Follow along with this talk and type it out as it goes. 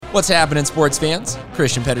What's happening, sports fans?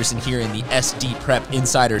 Christian Pedersen here in the SD Prep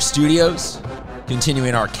Insider Studios,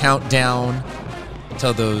 continuing our countdown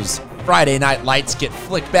until those Friday night lights get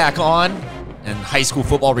flicked back on and high school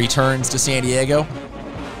football returns to San Diego.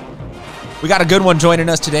 We got a good one joining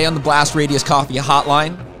us today on the Blast Radius Coffee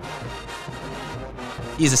Hotline.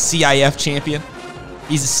 He's a CIF champion.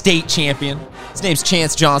 He's a state champion. His name's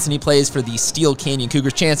Chance Johnson. He plays for the Steel Canyon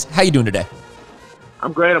Cougars. Chance, how you doing today?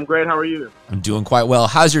 I'm great. How are you? I'm doing quite well.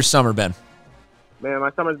 How's your summer been? Man, my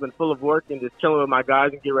summer's been full of work and just chilling with my guys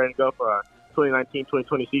and get ready to go for our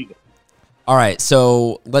 2019-2020 season. All right,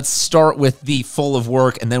 so let's start with the full of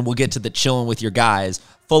work, and then we'll get to the chilling with your guys.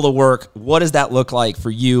 Full of work, what does that look like for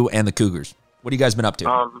you and the Cougars? What have you guys been up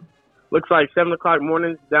to? Looks like 7 o'clock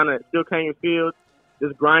mornings down at Steel Canyon Field,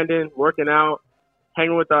 just grinding, working out,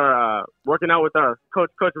 working out with our coach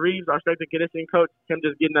Reeves, our strength and conditioning coach. Him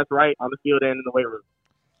just getting us right on the field and in the weight room.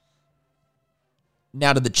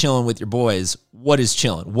 Now to the chilling with your boys. What is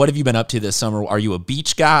chilling? What have you been up to this summer? Are you a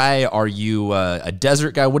beach guy? Are you a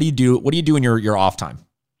desert guy? What do you do? What do you do in your off time?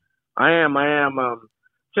 I am.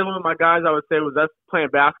 Chilling with my guys, I would say, was us playing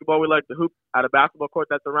basketball. We like to hoop at a basketball court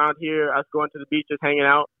that's around here, us going to the beach, just hanging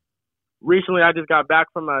out. Recently, I just got back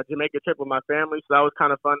from a Jamaica trip with my family, so that was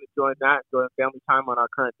kind of fun enjoying family time on our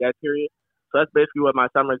current dead period. So that's basically what my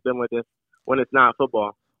summer's been with this when it's not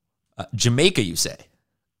football. Jamaica, you say?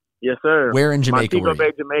 Yes, sir. Where in Jamaica Montego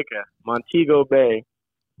Bay, Jamaica. Montego Bay.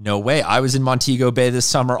 No way. I was in Montego Bay this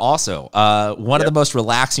summer also. One of the most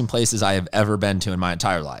relaxing places I have ever been to in my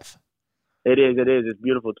entire life. It is. It's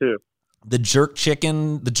beautiful, too. The jerk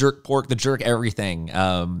chicken, the jerk pork, the jerk everything.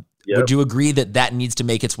 Yep. Would you agree that needs to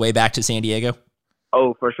make its way back to San Diego?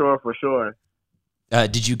 Oh, for sure.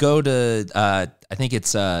 Did you go to, I think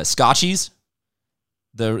it's Scotchy's,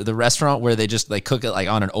 the restaurant where they cook it like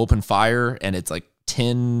on an open fire and it's like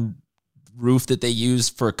tin roof that they use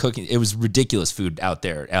for cooking? It was ridiculous food out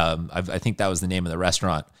there. I think that was the name of the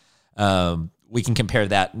restaurant. We can compare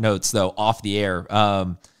that notes, though, off the air.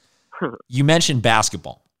 You mentioned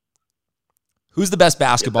basketball. Who's the best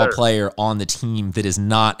basketball player on the team that is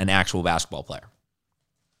not an actual basketball player?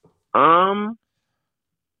 Or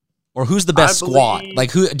who's the best squad?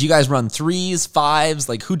 Like, who do you guys run? 3s, 5s?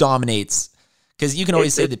 Like, who dominates? Because you can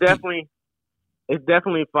always say that. It's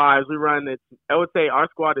definitely 5s. We run it. I would say our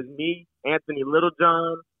squad is me, Anthony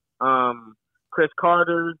Littlejohn, Chris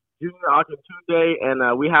Carter, Junior Akintunde,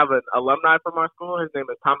 and we have an alumni from our school. His name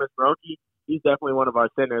is Thomas Baroki. He's definitely one of our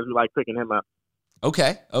centers. We like picking him up.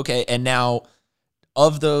 Okay. And now,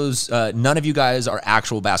 of those, none of you guys are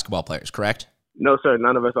actual basketball players, correct? No, sir.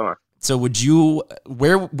 None of us are. So would you,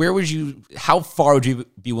 how far would you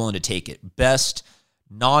be willing to take it? Best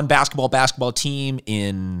basketball team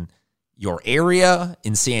in your area,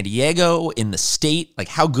 in San Diego, in the state? Like,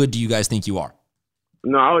 how good do you guys think you are?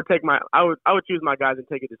 No, I would choose my guys and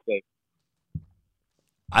take it to state.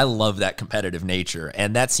 I love that competitive nature.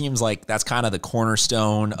 And that seems like that's kind of the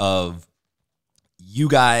cornerstone of you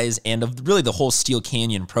guys and of really the whole Steel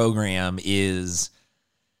Canyon program is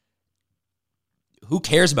who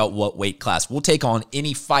cares about what weight class? We'll take on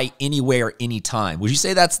any fight, anywhere, anytime. Would you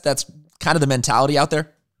say that's kind of the mentality out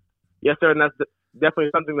there? Yes, sir, and that's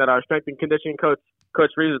definitely something that our strength and conditioning coach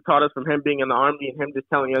Reeves taught us from him being in the Army and him just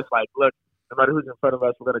telling us, like, look, no matter who's in front of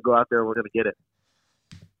us, we're going to go out there and we're going to get it.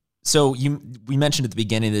 So we mentioned at the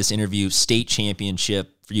beginning of this interview, state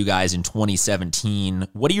championship for you guys in 2017.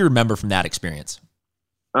 What do you remember from that experience?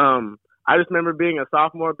 I just remember being a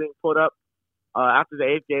sophomore, being pulled up after the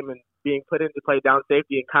 8th game and being put in to play down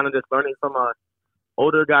safety and kind of just learning from our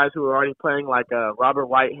older guys who were already playing, like Robert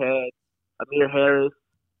Whitehead, Amir Harris,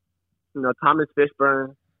 Thomas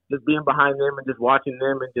Fishburne, just being behind them and just watching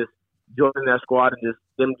them and just joining their squad and just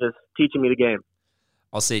them just teaching me the game.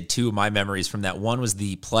 I'll say 2 of my memories from that. One was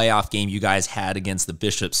the playoff game you guys had against the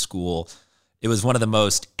Bishop School. It was one of the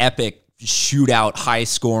most epic shootout,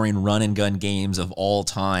 high-scoring run-and-gun games of all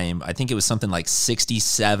time. I think it was something like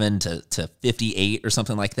 67 to 58 or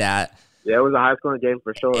something like that. Yeah, it was a high-scoring game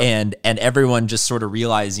for sure. And everyone just sort of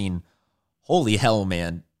realizing, holy hell,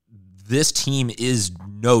 man, this team is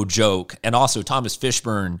no joke. And also Thomas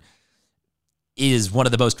Fishburne is one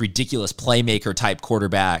of the most ridiculous playmaker-type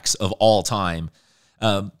quarterbacks of all time.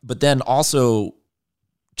 But then also,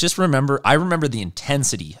 I remember the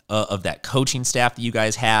intensity of that coaching staff that you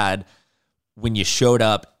guys had when you showed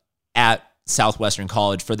up at Southwestern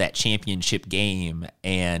College for that championship game,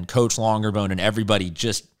 and Coach Longerbone and everybody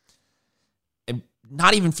just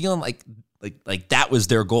not even feeling like that was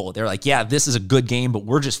their goal. They're like, yeah, this is a good game, but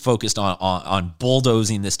we're just focused on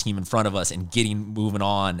bulldozing this team in front of us and moving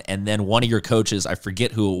on. And then one of your coaches, I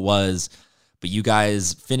forget who it was, but you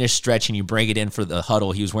guys finish stretching, you bring it in for the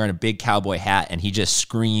huddle. He was wearing a big cowboy hat, and he just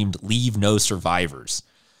screamed, "Leave no survivors."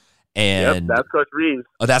 And that's Coach Reeves.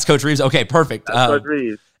 Oh, that's Coach Reeves? Okay, perfect. That's Coach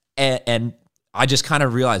Reeves. And I just kind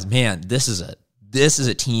of realized, man, this is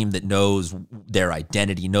a team that knows their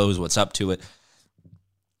identity, knows what's up to it.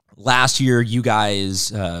 Last year, you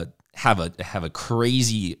guys have a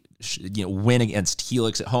crazy win against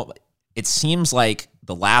Helix at home. It seems like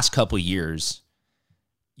the last couple of years,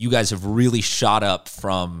 you guys have really shot up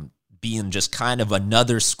from being just kind of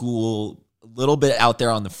another school, a little bit out there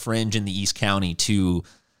on the fringe in the East County, to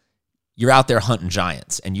you're out there hunting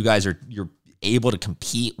giants, and you're able to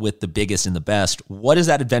compete with the biggest and the best. What has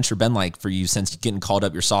that adventure been like for you since getting called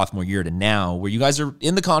up your sophomore year to now, where you guys are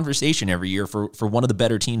in the conversation every year for one of the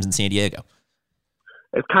better teams in San Diego?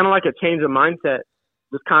 It's kind of like a change of mindset,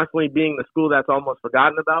 just constantly being the school that's almost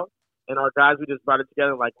forgotten about. And our guys, we just brought it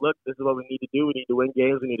together like, look, this is what we need to do. We need to win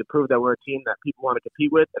games. We need to prove that we're a team that people want to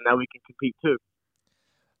compete with and that we can compete too.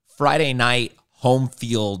 Friday night home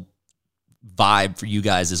field vibe for you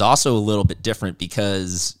guys is also a little bit different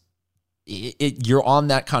because you're on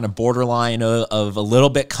that kind of borderline of a little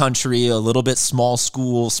bit country, a little bit small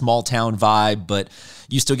school, small town vibe, but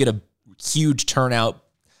you still get a huge turnout.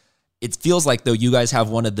 It feels like, though, you guys have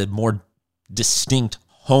one of the more distinct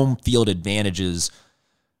home field advantages.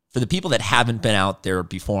 For the people that haven't been out there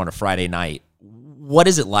before on a Friday night, what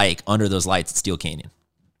is it like under those lights at Steel Canyon?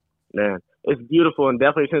 Man, it's beautiful, and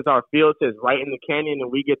definitely since our field sits right in the canyon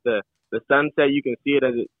and we get the sunset, you can see it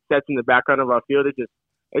as it sets in the background of our field. It's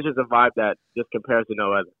just a vibe that just compares to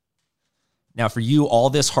no other. Now, for you, all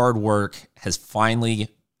this hard work has finally,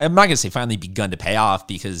 I'm not going to say finally begun to pay off,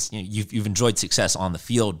 because you've enjoyed success on the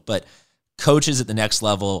field, but coaches at the next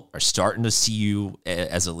level are starting to see you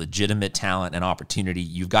as a legitimate talent and opportunity.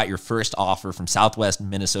 You've got your first offer from Southwest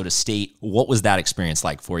Minnesota State. What was that experience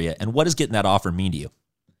like for you, and what does getting that offer mean to you?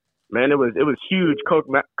 Man, it was huge. Coach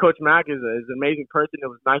Mack is an amazing person. It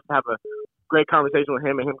was nice to have a great conversation with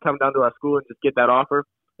him and him come down to our school and just get that offer.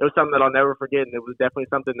 It was something that I'll never forget, and it was definitely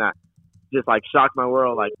something that just like shocked my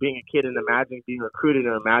world. Like being a kid and imagining being recruited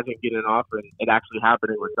and imagining getting an offer and it actually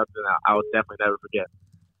happening was something that I will definitely never forget.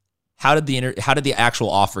 How did the actual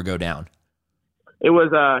offer go down? It was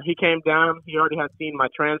he came down. He already had seen my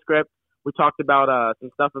transcript. We talked about some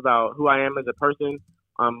stuff about who I am as a person.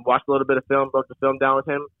 Watched a little bit of film, broke the film down with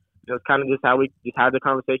him. It was kind of just how we just had the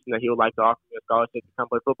conversation that he would like to offer me a scholarship to come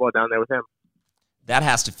play football down there with him. That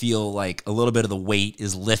has to feel like a little bit of the weight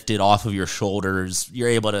is lifted off of your shoulders. You're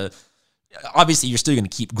able to, obviously you're still going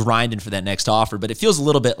to keep grinding for that next offer, but it feels a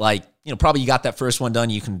little bit like, probably you got that first one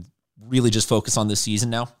done. You can really just focus on this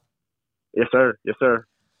season now. Yes, sir. Yes, sir.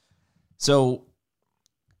 So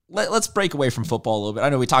let's break away from football a little bit. I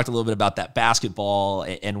know we talked a little bit about that basketball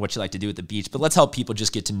and what you like to do at the beach, but let's help people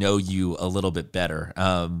just get to know you a little bit better.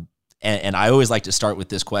 And I always like to start with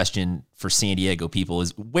this question for San Diego people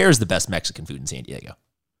is, where's the best Mexican food in San Diego?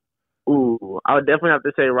 Ooh, I would definitely have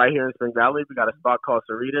to say right here in Spring Valley, we got a spot called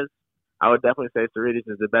Cerritos. I would definitely say Cerritos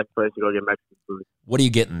is the best place to go get Mexican food. What are you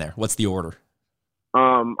getting there? What's the order?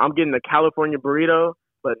 I'm getting a California burrito,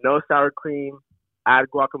 but no sour cream, add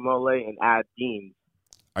guacamole, and add beans.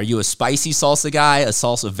 Are you a spicy salsa guy, a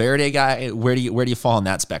salsa verde guy? Where do you fall on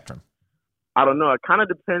that spectrum? I don't know. It kind of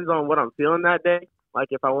depends on what I'm feeling that day. Like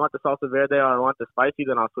if I want the salsa verde or I want the spicy,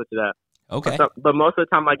 then I'll switch it up. Okay. But most of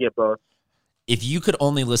the time I get both. If you could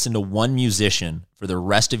only listen to one musician for the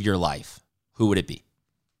rest of your life, who would it be?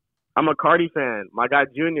 I'm a Cardi fan. My guy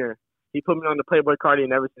Junior, he put me on the Playboy Cardi,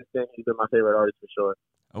 and ever since then he's been my favorite artist for sure.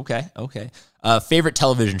 Okay. Favorite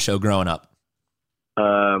television show growing up?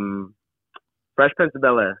 Fresh Prince of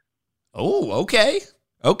Bel-Air. Oh, okay.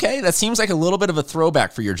 That seems like a little bit of a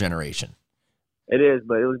throwback for your generation. It is,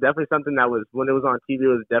 but it was definitely something that was, when it was on TV, it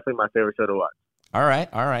was definitely my favorite show to watch. All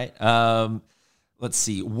right. Let's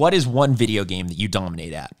see. What is one video game that you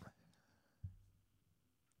dominate at?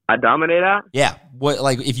 I dominate at? Yeah. What,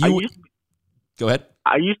 like, if you... Go ahead.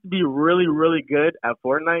 I used to be really, really good at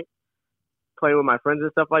Fortnite, playing with my friends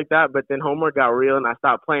and stuff like that, but then homework got real and I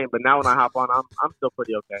stopped playing. But now when I hop on, I'm still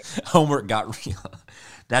pretty okay. Homework got real.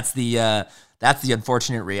 That's the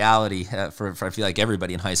unfortunate reality for I feel like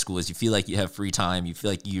everybody in high school is you feel like you have free time, you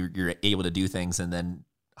feel like you're able to do things, and then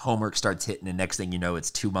homework starts hitting, and next thing you know,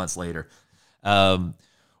 it's 2 months later.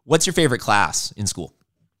 What's your favorite class in school?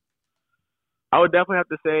 I would definitely have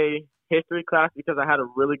to say history class, because I had a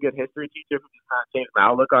really good history teacher who just kind of changed my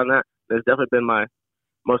outlook on that. It's definitely been my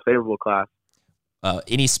most favorable class.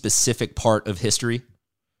 Any specific part of history?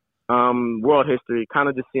 World history, kind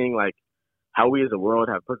of just seeing like how we as a world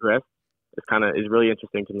have progressed. It's really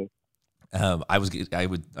interesting to me.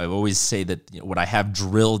 I always say that what I have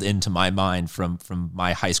drilled into my mind from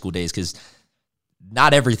my high school days, because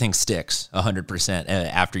not everything sticks 100%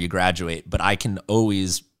 after you graduate, but I can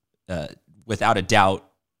always, without a doubt,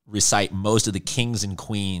 recite most of the kings and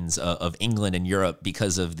queens of England and Europe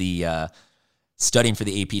because of the studying for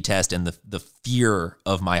the AP test and the fear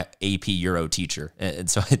of my AP Euro teacher. And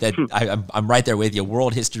so that I'm right there with you.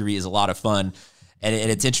 World history is a lot of fun, and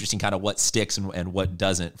it's interesting kind of what sticks and what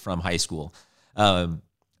doesn't from high school. Do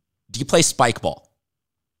you play spike ball?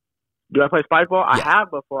 Do I play spike ball? Yeah. I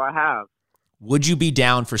have before. I have. Would you be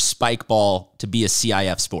down for spike ball to be a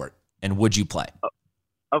CIF sport? And would you play?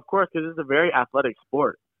 Of course, because it's a very athletic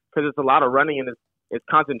sport. Because it's a lot of running and it's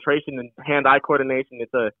concentration and hand-eye coordination.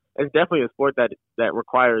 It's definitely a sport that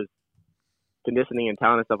requires conditioning and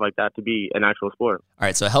talent and stuff like that to be an actual sport. All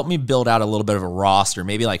right, so help me build out a little bit of a roster,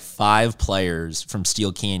 maybe like 5 players from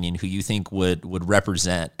Steel Canyon who you think would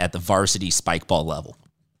represent at the varsity spike ball level.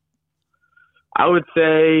 I would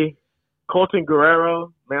say Colton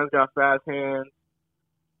Guerrero, man's got fast hands.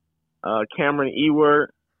 Cameron Ewert,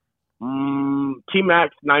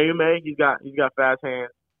 T-Max Naume, he's got fast hands.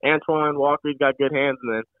 Antoine Walker, he's got good hands,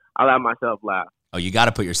 and then I'll have myself last. Oh, you got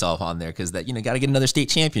to put yourself on there because that got to get another state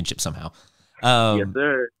championship somehow. Yes,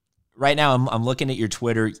 sir. Right now, I'm looking at your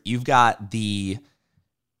Twitter. You've got the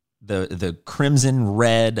crimson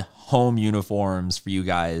red home uniforms for you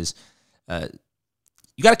guys.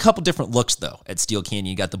 You got a couple different looks though at Steel Canyon.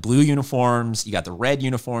 You got the blue uniforms, you got the red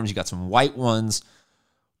uniforms, you got some white ones.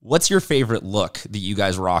 What's your favorite look that you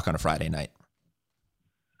guys rock on a Friday night?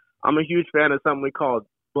 I'm a huge fan of something we call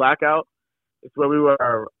blackout. It's where we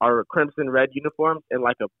wear our crimson red uniforms and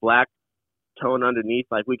like a black tone underneath.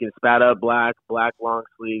 Like we can spat up black long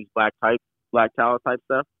sleeves, black towel type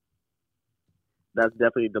stuff. That's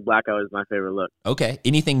definitely the blackout is my favorite look. Okay.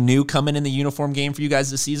 Anything new coming in the uniform game for you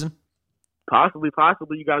guys this season? Possibly.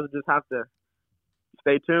 You guys will just have to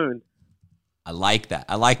stay tuned. I like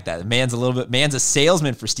that. Man's a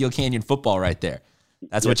salesman for Steel Canyon football right there.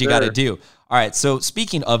 That's what you got to do. All right. So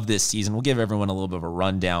speaking of this season, we'll give everyone a little bit of a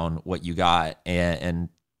rundown what you got. And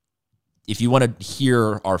if you want to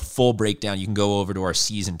hear our full breakdown, you can go over to our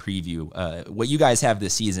season preview. What you guys have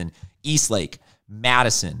this season: Eastlake,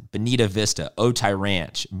 Madison, Bonita Vista, Otay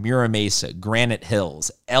Ranch, Mira Mesa, Granite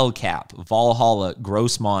Hills, El Cap, Valhalla,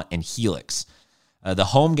 Grossmont, and Helix. The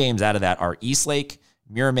home games out of that are Eastlake,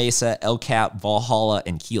 Mira Mesa, El Cap, Valhalla,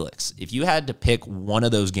 and Helix. If you had to pick one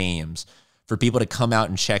of those games for people to come out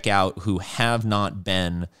and check out who have not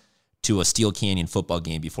been to a Steel Canyon football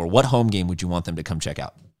game before, what home game would you want them to come check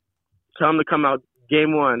out? Tell them to come out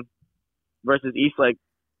game 1 versus Eastlake.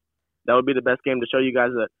 That would be the best game to show you guys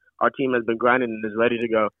that our team has been grinding and is ready to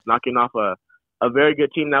go, knocking off a very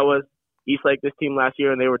good team that was Eastlake this team last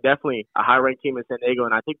year, and they were definitely a high-ranked team in San Diego,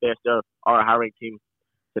 and I think they still are a high-ranked team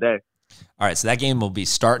today. All right, so that game will be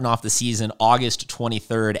starting off the season August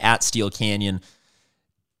 23rd at Steel Canyon.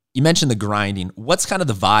 You mentioned the grinding. What's kind of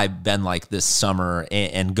the vibe been like this summer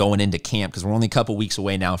and going into camp? Because we're only a couple weeks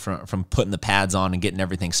away now from putting the pads on and getting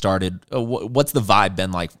everything started. What's the vibe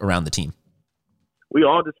been like around the team? We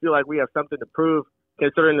all just feel like we have something to prove,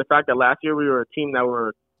 considering the fact that last year we were a team that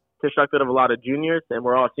were constructed of a lot of juniors, and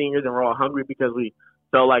we're all seniors, and we're all hungry because we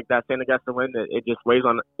felt like that St. Augustine win, it just weighs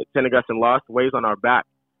on St. Augustine loss, weighs on our back.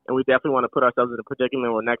 And we definitely want to put ourselves in a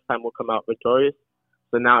predicament where next time we'll come out victorious.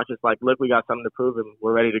 So now it's just like, look, we got something to prove, and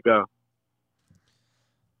we're ready to go.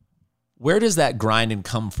 Where does that grinding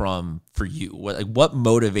come from for you? What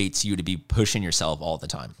motivates you to be pushing yourself all the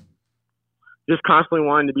time? Just constantly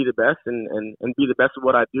wanting to be the best and be the best at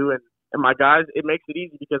what I do. And my guys, it makes it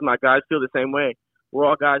easy because my guys feel the same way. We're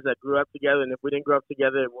all guys that grew up together, and if we didn't grow up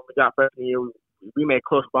together when we got freshman year, we made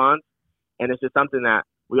close bonds. And it's just something that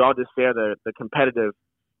we all just share the competitive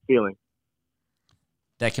feeling.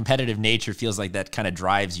 That competitive nature feels like that kind of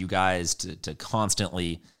drives you guys to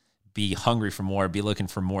constantly be hungry for more, be looking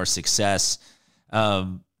for more success.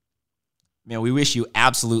 We wish you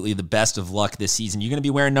absolutely the best of luck this season. You going to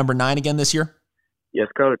be wearing number 9 again this year? Yes,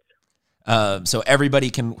 coach. So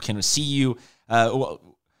everybody can see you.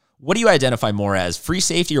 What do you identify more as, free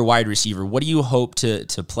safety or wide receiver? What do you hope to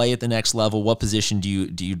play at the next level? What position do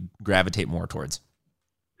you gravitate more towards?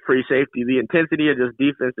 Free safety. The intensity of this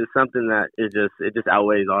defense is something that it just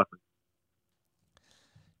outweighs offense.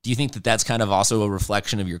 Do you think that that's kind of also a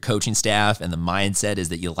reflection of your coaching staff and the mindset is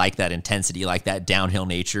that you like that intensity, you like that downhill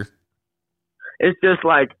nature? It's just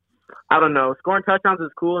like, I don't know, scoring touchdowns is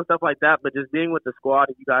cool and stuff like that, but just being with the squad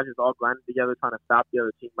and you guys just all grinding together trying to stop the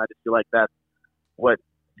other team, I just feel like that's the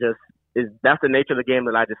nature of the game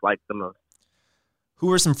that I just like the most.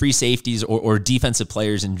 who are some free safeties or defensive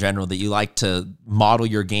players in general that you like to model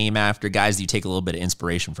your game after, guys that you take a little bit of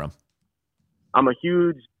inspiration from? I'm a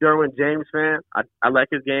huge Derwin James fan. I like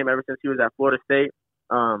his game ever since he was at Florida State.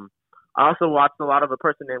 I also watched a lot of a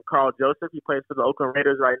person named Carl Joseph. He plays for the Oakland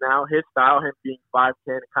Raiders right now. His style, him being 5'10",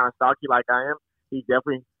 and kind of stocky like I am, he's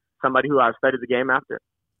definitely somebody who I've studied the game after.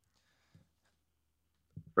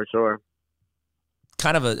 For sure.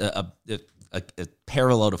 Kind of a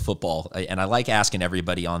parallel to football, and I like asking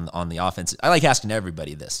everybody on the offense. I like asking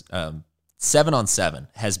everybody this. 7-on-7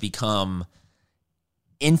 has become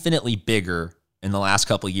infinitely bigger in the last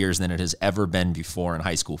couple of years than it has ever been before in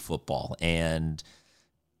high school football, and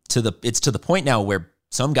it's to the point now where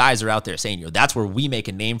some guys are out there saying, that's where we make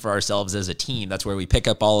a name for ourselves as a team. That's where we pick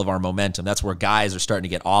up all of our momentum. That's where guys are starting to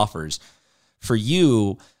get offers. For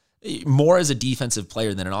you, more as a defensive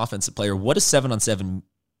player than an offensive player, what does 7-on-7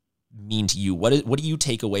 mean to you? What do you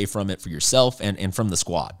take away from it for yourself and from the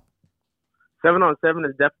squad? 7-on-7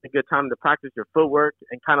 is definitely a good time to practice your footwork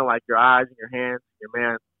and kind of like your eyes and your hands,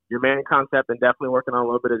 your man concept, and definitely working on a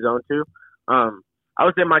little bit of zone too. I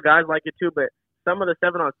would say my guys like it too, but some of the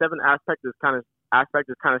 7-on-7 aspect is kind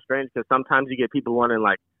of strange because sometimes you get people running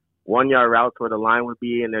like 1-yard routes where the line would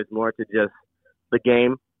be, and there's more to just the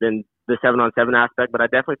game than the 7-on-7 aspect. But I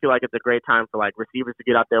definitely feel like it's a great time for like receivers to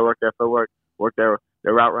get out there, work their footwork, work their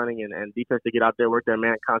route running, and defense to get out there, work their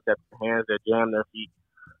man concept, their hands, their jam, their feet.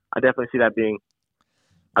 I definitely see that being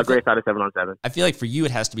a great side of 7-on-7. I feel like for you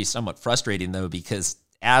it has to be somewhat frustrating though, because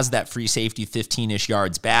as that free safety 15-ish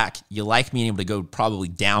yards back, you like being able to go probably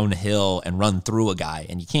downhill and run through a guy,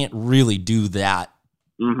 and you can't really do that.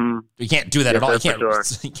 Mm-hmm. You can't do that at all. Sure.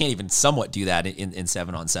 You can't even somewhat do that in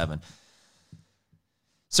 7-on-7.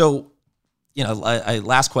 So,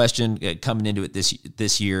 last question coming into it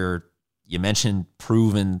this year, you mentioned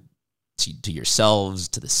proven to yourselves,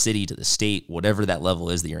 to the city, to the state, whatever that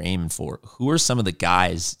level is that you're aiming for. Who are some of the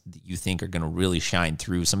guys that you think are going to really shine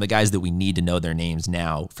through? Some of the guys that we need to know their names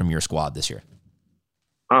now from your squad this year?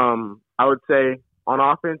 I would say on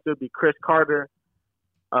offense, it would be Chris Carter,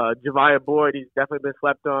 Javiah Boyd. He's definitely been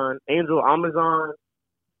slept on. Angel Amazon.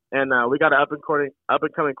 And we got an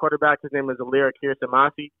up-and-coming quarterback. His name is Alir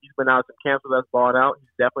Akir-Samasi. He's been out some camps with us, balling out.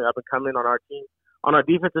 He's definitely up-and-coming on our team. On our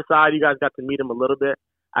defensive side, you guys got to meet him a little bit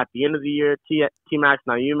at the end of the year. T-Max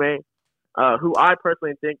Nayume, who I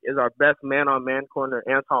personally think is our best man-on-man corner,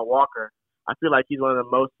 Anton Walker. I feel like he's one of the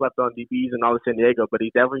most slept-on DBs in all of San Diego, but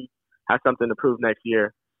he definitely has something to prove next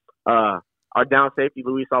year. Our down safety,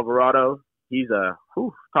 Luis Alvarado, he's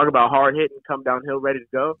talk about hard-hitting, come downhill, ready to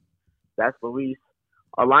go. That's Luis.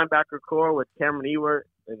 Our linebacker core with Cameron Ewert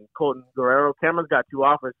and Colton Guerrero. Cameron's got 2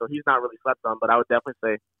 offers, so he's not really slept on, but I would definitely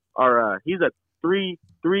say he's a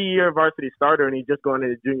three-year varsity starter, and he's just going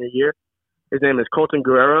into junior year. His name is Colton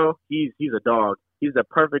Guerrero. He's a dog. He's the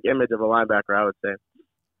perfect image of a linebacker, I would say.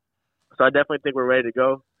 So I definitely think we're ready to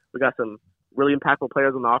go. We got some really impactful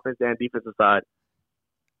players on the offense and defensive side.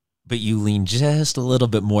 But you lean just a little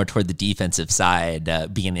bit more toward the defensive side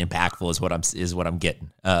being impactful is what I'm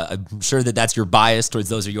getting. I'm sure that's your bias towards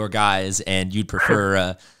those are your guys, and you'd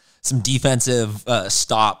prefer some defensive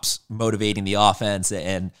stops motivating the offense.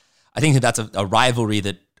 And I think that's a rivalry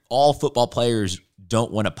that all football players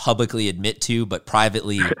don't want to publicly admit to, but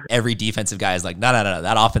privately every defensive guy is like, no,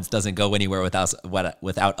 that offense doesn't go anywhere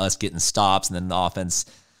without us getting stops, and then the offense.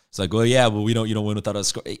 It's like, well, yeah, well, you don't win without us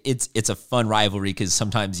score. It's a fun rivalry because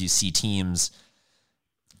sometimes you see teams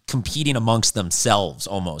competing amongst themselves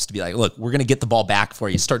almost to be like, look, we're going to get the ball back for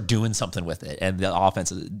you. Start doing something with it. And the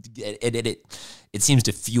offense, it seems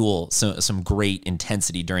to fuel some great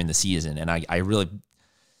intensity during the season. And I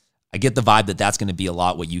get the vibe that that's going to be a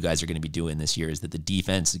lot what you guys are going to be doing this year, is that the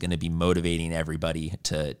defense is going to be motivating everybody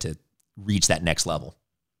to reach that next level.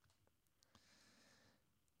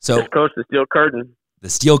 So, yes, Coach, the Steel Curtain. The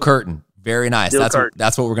Steel Curtain. Very nice.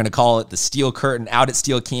 That's what we're going to call it, the Steel Curtain out at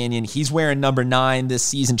Steel Canyon. He's wearing number 9 this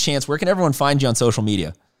season. Chance, where can everyone find you on social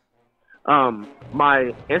media?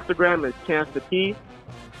 My Instagram is Chance the P.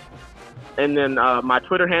 And then my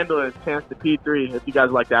Twitter handle is Chance the P3, if you guys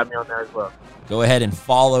would like to add me on there as well. Go ahead and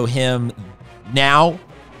follow him now.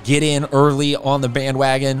 Get in early on the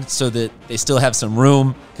bandwagon so that they still have some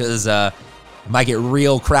room, because it might get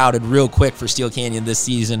real crowded real quick for Steel Canyon this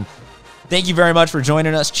season. Thank you very much for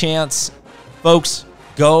joining us, Chance. Folks,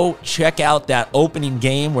 go check out that opening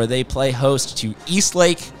game where they play host to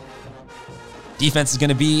Eastlake. Defense is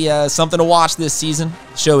going to be something to watch this season.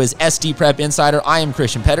 The show is SD Prep Insider. I am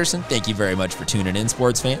Christian Pedersen. Thank you very much for tuning in,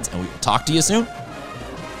 sports fans, and we will talk to you soon.